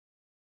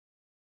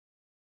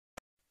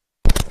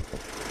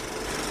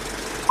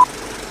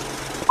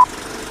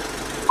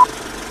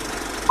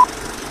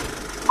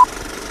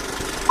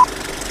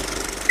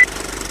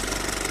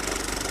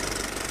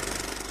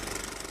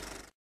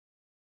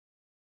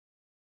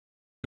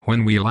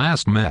When we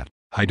last met,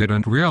 I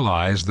didn't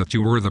realize that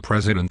you were the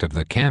president of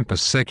the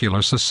campus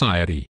secular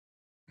society.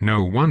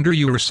 No wonder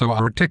you were so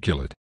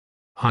articulate.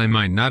 I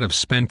might not have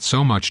spent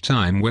so much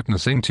time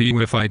witnessing to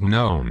you if I'd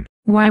known.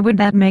 Why would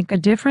that make a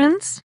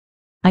difference?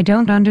 I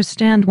don't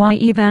understand why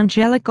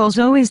evangelicals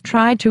always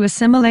try to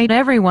assimilate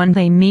everyone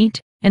they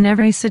meet, in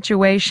every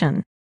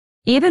situation.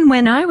 Even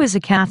when I was a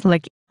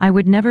Catholic, I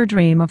would never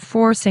dream of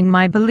forcing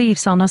my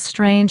beliefs on a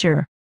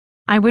stranger.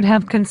 I would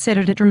have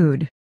considered it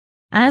rude.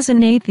 As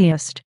an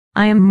atheist,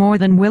 I am more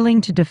than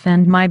willing to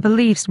defend my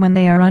beliefs when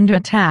they are under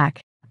attack,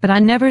 but I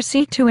never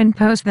seek to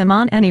impose them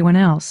on anyone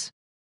else.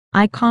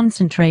 I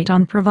concentrate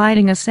on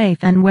providing a safe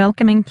and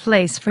welcoming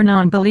place for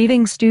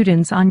non-believing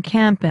students on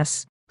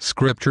campus.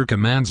 Scripture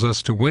commands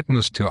us to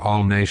witness to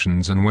all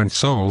nations and win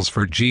souls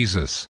for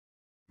Jesus.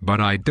 But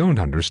I don't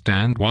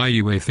understand why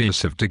you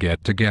atheists have to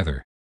get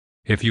together.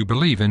 If you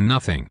believe in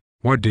nothing,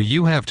 what do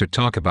you have to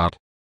talk about?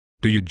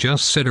 Do you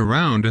just sit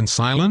around in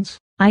silence?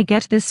 I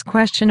get this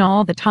question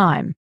all the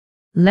time.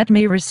 Let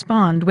me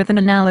respond with an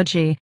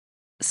analogy.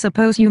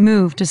 Suppose you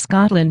move to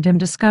Scotland and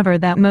discover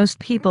that most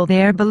people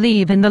there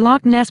believe in the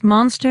Loch Ness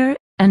Monster,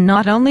 and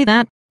not only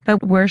that,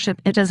 but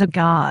worship it as a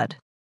god.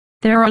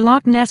 There are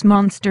Loch Ness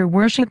Monster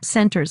worship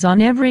centers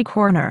on every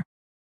corner.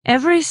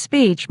 Every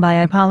speech by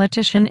a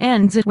politician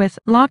ends it with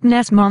 "Loch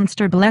Ness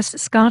Monster bless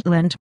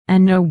Scotland,"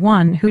 and no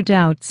one who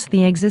doubts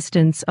the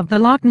existence of the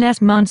Loch Ness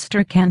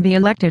Monster can be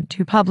elected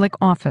to public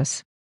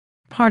office.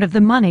 Part of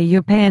the money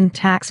you pay in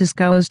taxes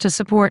goes to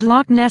support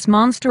Loch Ness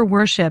Monster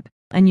worship,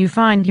 and you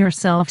find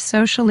yourself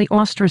socially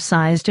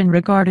ostracized and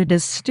regarded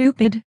as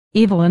stupid,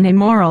 evil and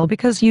immoral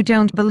because you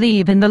don't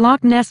believe in the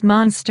Loch Ness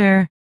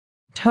Monster.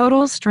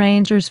 Total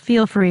strangers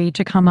feel free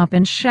to come up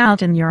and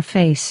shout in your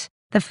face,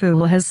 "The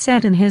fool has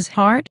said in his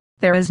heart,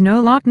 there is no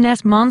Loch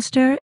Ness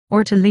Monster,"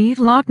 or to leave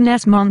Loch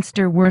Ness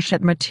Monster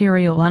worship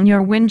material on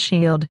your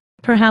windshield,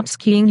 perhaps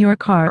keying your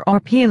car or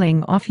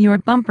peeling off your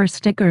bumper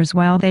stickers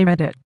while they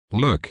read it.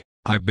 Look,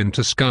 I've been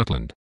to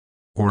Scotland.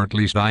 Or at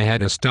least I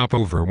had a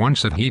stopover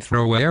once at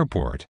Heathrow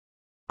Airport.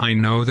 I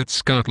know that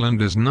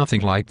Scotland is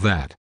nothing like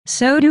that.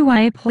 So do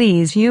I.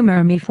 Please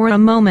humor me for a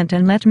moment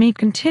and let me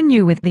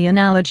continue with the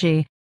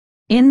analogy.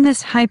 In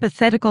this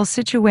hypothetical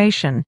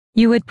situation,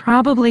 you would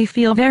probably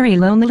feel very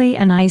lonely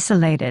and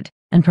isolated,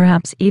 and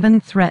perhaps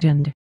even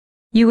threatened.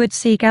 You would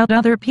seek out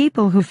other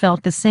people who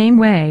felt the same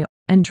way,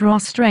 and draw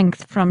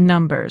strength from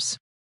numbers.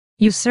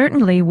 You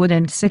certainly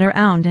wouldn't sit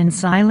around in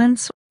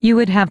silence. You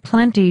would have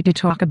plenty to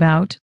talk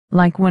about,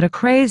 like what a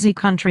crazy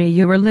country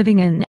you were living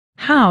in,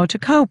 how to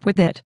cope with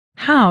it,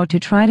 how to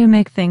try to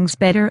make things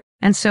better,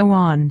 and so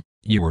on.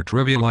 You were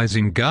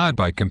trivializing God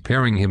by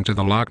comparing him to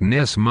the Loch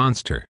Ness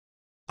Monster.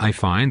 I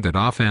find that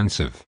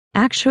offensive.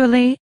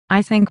 Actually,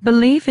 I think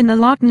belief in the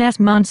Loch Ness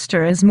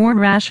Monster is more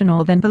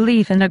rational than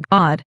belief in a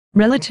god,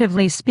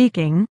 relatively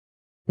speaking.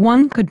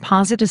 One could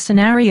posit a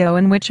scenario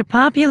in which a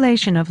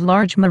population of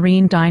large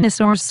marine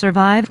dinosaurs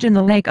survived in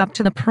the lake up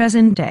to the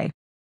present day.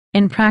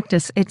 In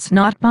practice, it's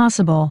not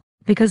possible,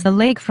 because the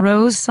lake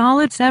froze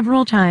solid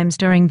several times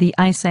during the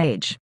Ice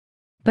Age.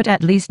 But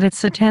at least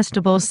it's a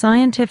testable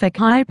scientific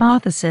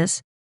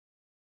hypothesis.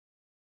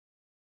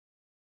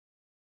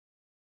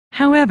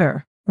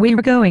 However,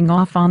 we're going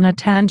off on a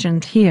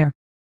tangent here.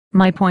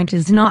 My point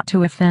is not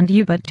to offend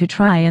you but to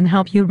try and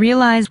help you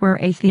realize where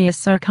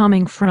atheists are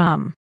coming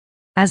from.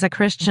 As a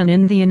Christian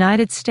in the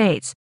United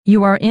States,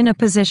 you are in a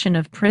position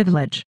of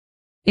privilege.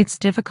 It's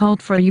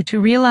difficult for you to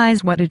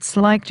realize what it's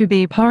like to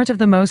be part of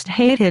the most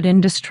hated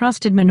and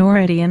distrusted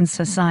minority in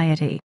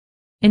society.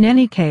 In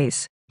any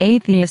case,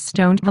 atheists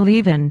don't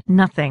believe in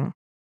nothing.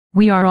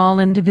 We are all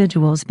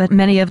individuals, but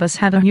many of us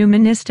have a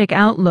humanistic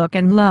outlook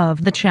and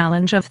love the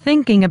challenge of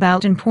thinking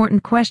about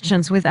important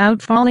questions without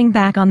falling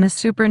back on the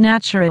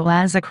supernatural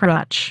as a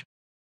crutch.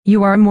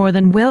 You are more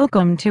than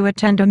welcome to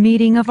attend a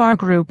meeting of our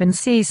group and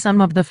see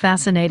some of the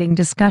fascinating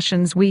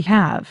discussions we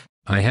have.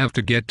 I have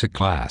to get to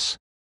class.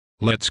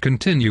 Let's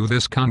continue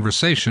this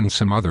conversation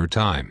some other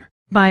time.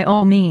 By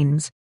all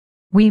means.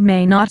 We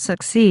may not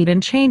succeed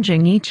in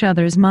changing each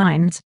other's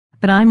minds,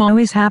 but I'm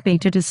always happy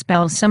to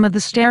dispel some of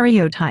the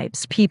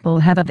stereotypes people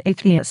have of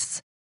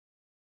atheists.